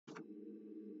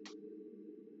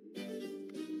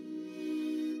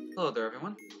Hello there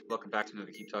everyone, welcome back to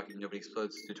another Keep Talking Nobody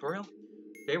Explodes tutorial.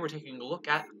 Today we're taking a look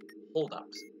at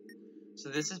holdups. So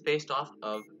this is based off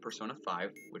of Persona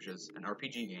 5, which is an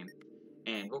RPG game,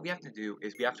 and what we have to do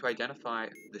is we have to identify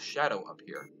the shadow up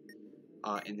here,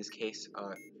 in this case,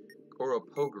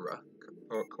 Koropoguru,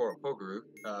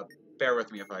 bear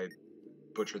with me if I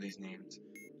butcher these names.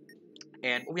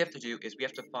 And what we have to do is we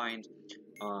have to find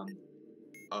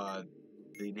the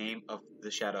name of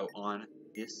the shadow on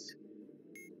this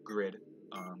grid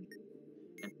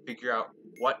and figure out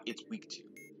what it's weak to.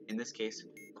 In this case,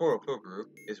 Koropoguru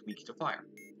is weak to fire.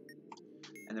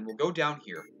 And then we'll go down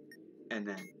here, and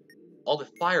then all the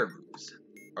fire moves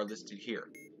are listed here.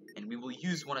 And we will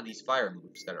use one of these fire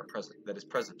moves that is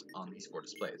present on these four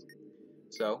displays.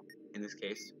 So, in this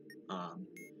case,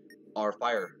 our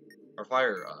fire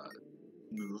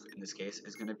move in this case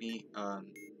is going to be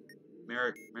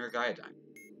Marigayadine.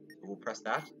 So we'll press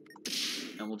that,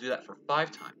 and we'll do that for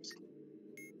 5 times.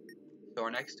 So our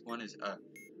next one is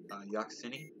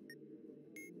Yoxini,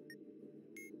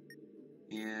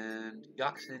 and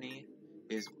Yoxini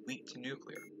is weak to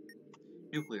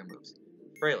nuclear moves.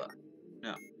 Freyla,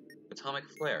 no. Atomic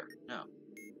Flare, no.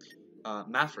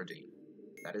 Maphrodine,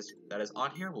 that is on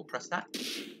here. We'll press that.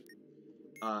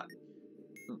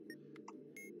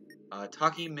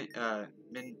 Taki Min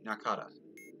Nakata.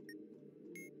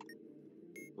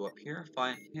 Go up here,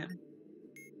 find him.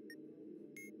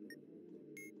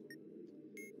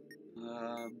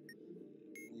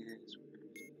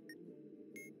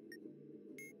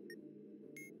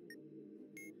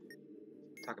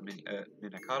 Taka Min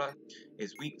Nakata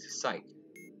is weak to Psych.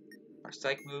 Our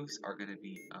Psych moves are going to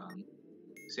be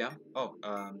Zio.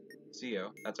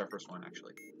 Zio. That's our first one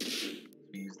actually. So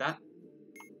we use that.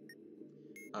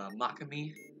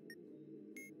 Makami,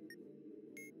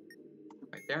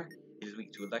 right there. It is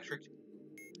weak to electric.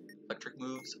 Electric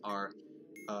moves are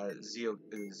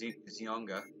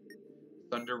Zionga,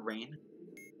 Thunder Rain,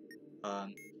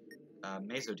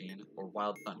 Mesodine, or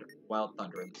Wild Thunder. Wild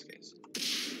Thunder in this case.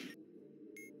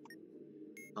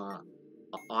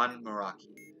 On Maraki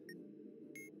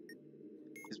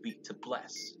is weak to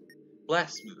Bless.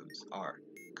 Bless moves are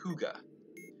Kuga,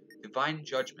 Divine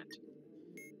Judgment,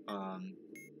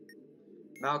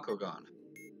 Malkogon,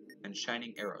 and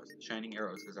Shining Arrows. Shining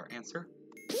Arrows is our answer.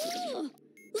 Cool!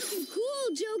 Looking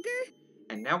cool, Joker!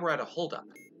 And now we're at a holdup.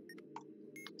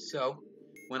 So,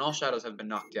 when all shadows have been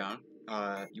knocked down,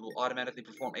 you will automatically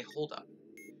perform a holdup.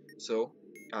 So,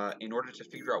 in order to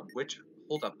figure out which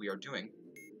holdup we are doing,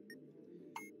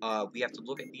 we have to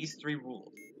look at these 3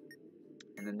 rules,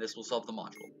 and then this will solve the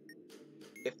module.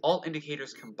 If all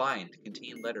indicators combined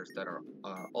contain letters that are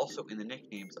also in the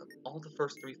nicknames of all the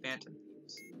first 3 Phantom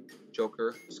Thieves,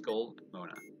 Joker, Skull, and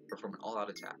Mona, perform an all-out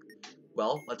attack.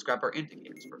 Well, let's grab our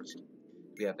indicators first.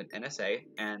 We have an NSA,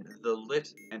 and the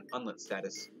lit and unlit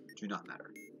status do not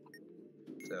matter.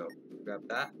 So, grab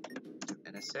that, do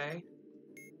NSA,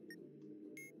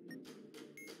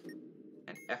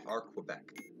 and FR Quebec.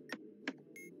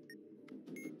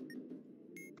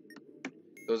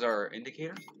 Those are our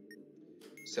indicators.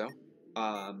 So,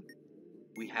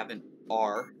 we have an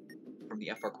R from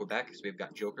the FR Quebec, so we've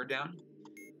got Joker down.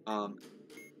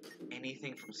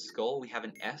 Anything from Skull, we have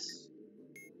an S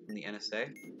from the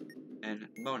NSA. And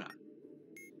Mona,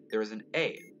 there is an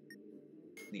A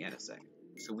in the NSA.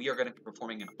 So we are going to be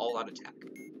performing an all-out attack.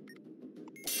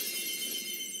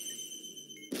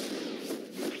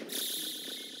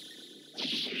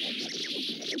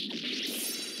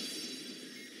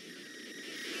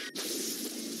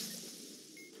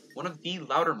 One of the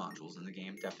louder modules in the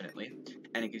game, definitely,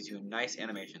 and it gives you a nice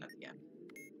animation at the end.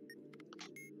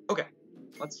 Okay,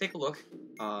 let's take a look.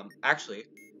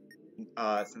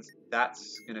 Since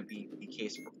that's going to be the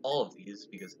case for all of these,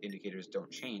 because indicators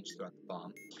don't change throughout the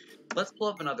bomb, let's pull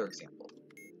up another example.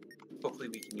 Hopefully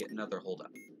we can get another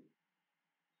holdup.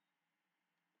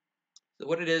 So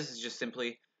what it is just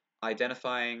simply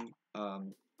identifying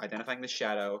the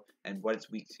shadow and what it's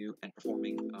weak to, and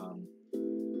performing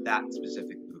that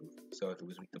specific move. So if it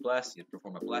was weak to Bless, you'd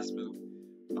perform a Bless move,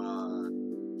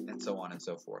 and so on and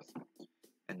so forth.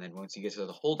 And then once you get to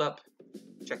the holdup,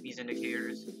 check these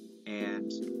indicators,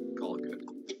 and call it good.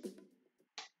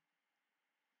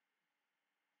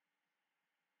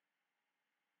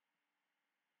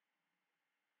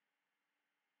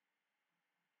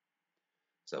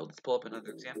 So let's pull up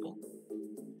another example,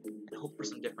 and hope for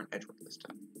some different edge work this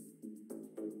time.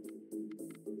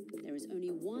 There is only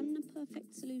one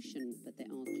perfect solution, but there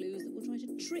are clues that will try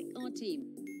to trick our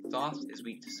team. Thoth is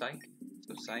weak to Psych,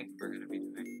 so Psych we're going to be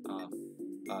doing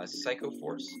Psycho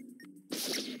Force.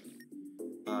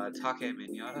 Take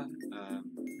Minyata,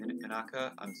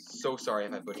 Minaka. I'm so sorry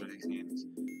if I butchered these names.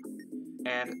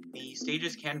 And the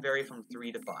stages can vary from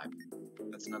 3 to 5.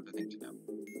 That's another thing to know.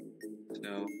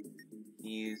 So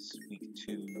he's weak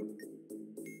to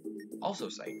also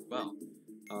sight. Well,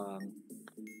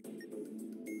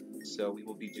 so we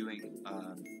will be doing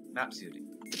map suiting.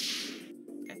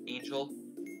 And Angel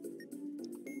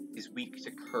is weak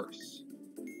to curse.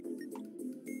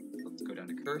 Let's go down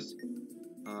to curse.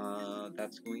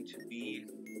 That's going to be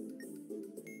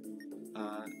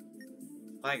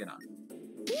Mygonon.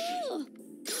 Cool!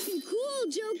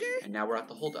 Cool, Joker! And now we're at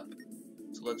the holdup.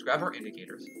 So let's grab our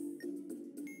indicators.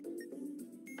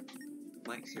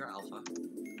 Mike, Sierra Alpha,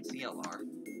 CLR,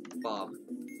 Bob.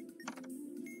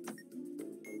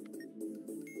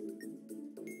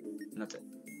 And that's it.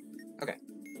 Okay.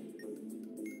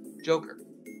 Joker.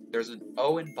 There's an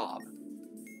O in Bob.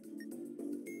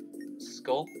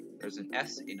 Skull. There's an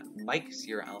S in Mike,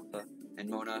 Sierra Alpha. And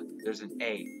Mona, there's an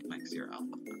A in Mike, Sierra Alpha.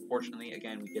 Unfortunately,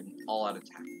 again, we get an all-out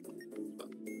attack.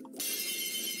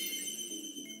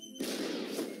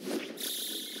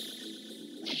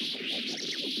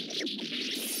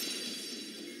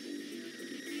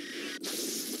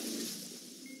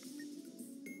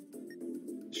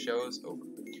 Show's over.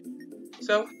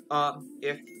 So,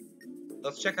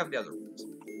 let's check out the other rules.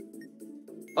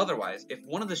 Otherwise, if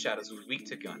one of the shadows was weak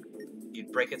to gun,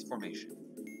 you'd break its formation.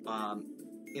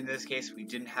 In this case, we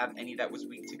didn't have any that was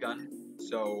weak to gun,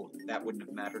 so that wouldn't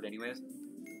have mattered anyways.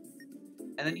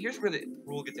 And then here's where the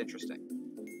rule gets interesting.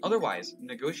 Otherwise,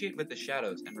 negotiate with the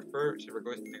shadows and refer to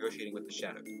negotiating with the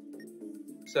shadows.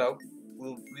 So,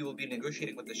 we will be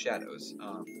negotiating with the shadows,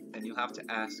 and you'll have to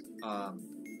ask, and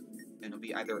it'll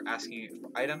be either asking it for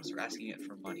items or asking it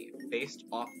for money, based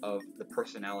off of the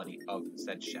personality of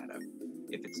said shadow.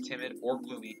 If it's timid or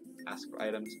gloomy, ask for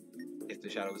items. If the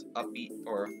shadow is upbeat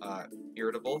or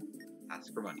irritable,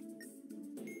 ask for money.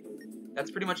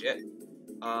 That's pretty much it.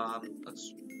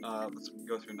 Let's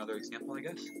go through another example, I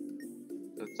guess.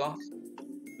 So it's off.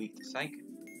 Weak to Psych.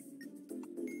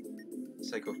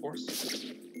 Psycho Force.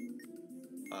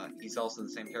 He's also the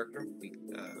same character. Weak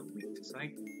to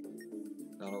Psych.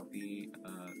 That'll be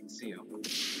Zio.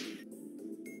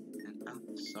 And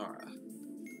Alpsara.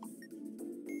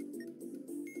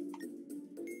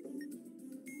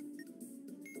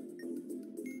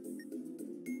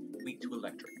 Weak to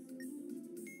Electric.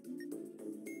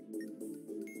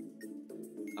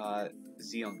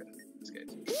 Zionga, in this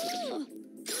case. Cool!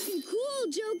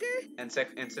 Cool, Joker! And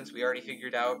since we already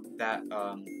figured out that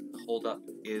hold up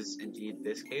is indeed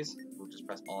this case, we'll just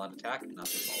press all out attack and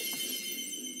that's resolve.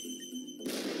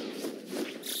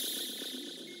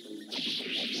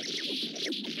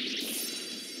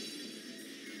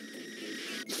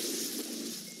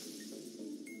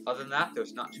 Other than that,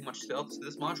 there's not too much else to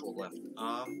this module left.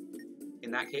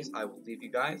 In that case, I will leave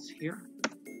you guys here.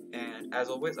 And as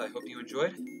always, I hope you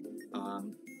enjoyed.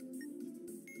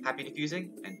 Happy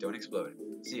defusing, and don't explode.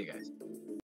 See you guys.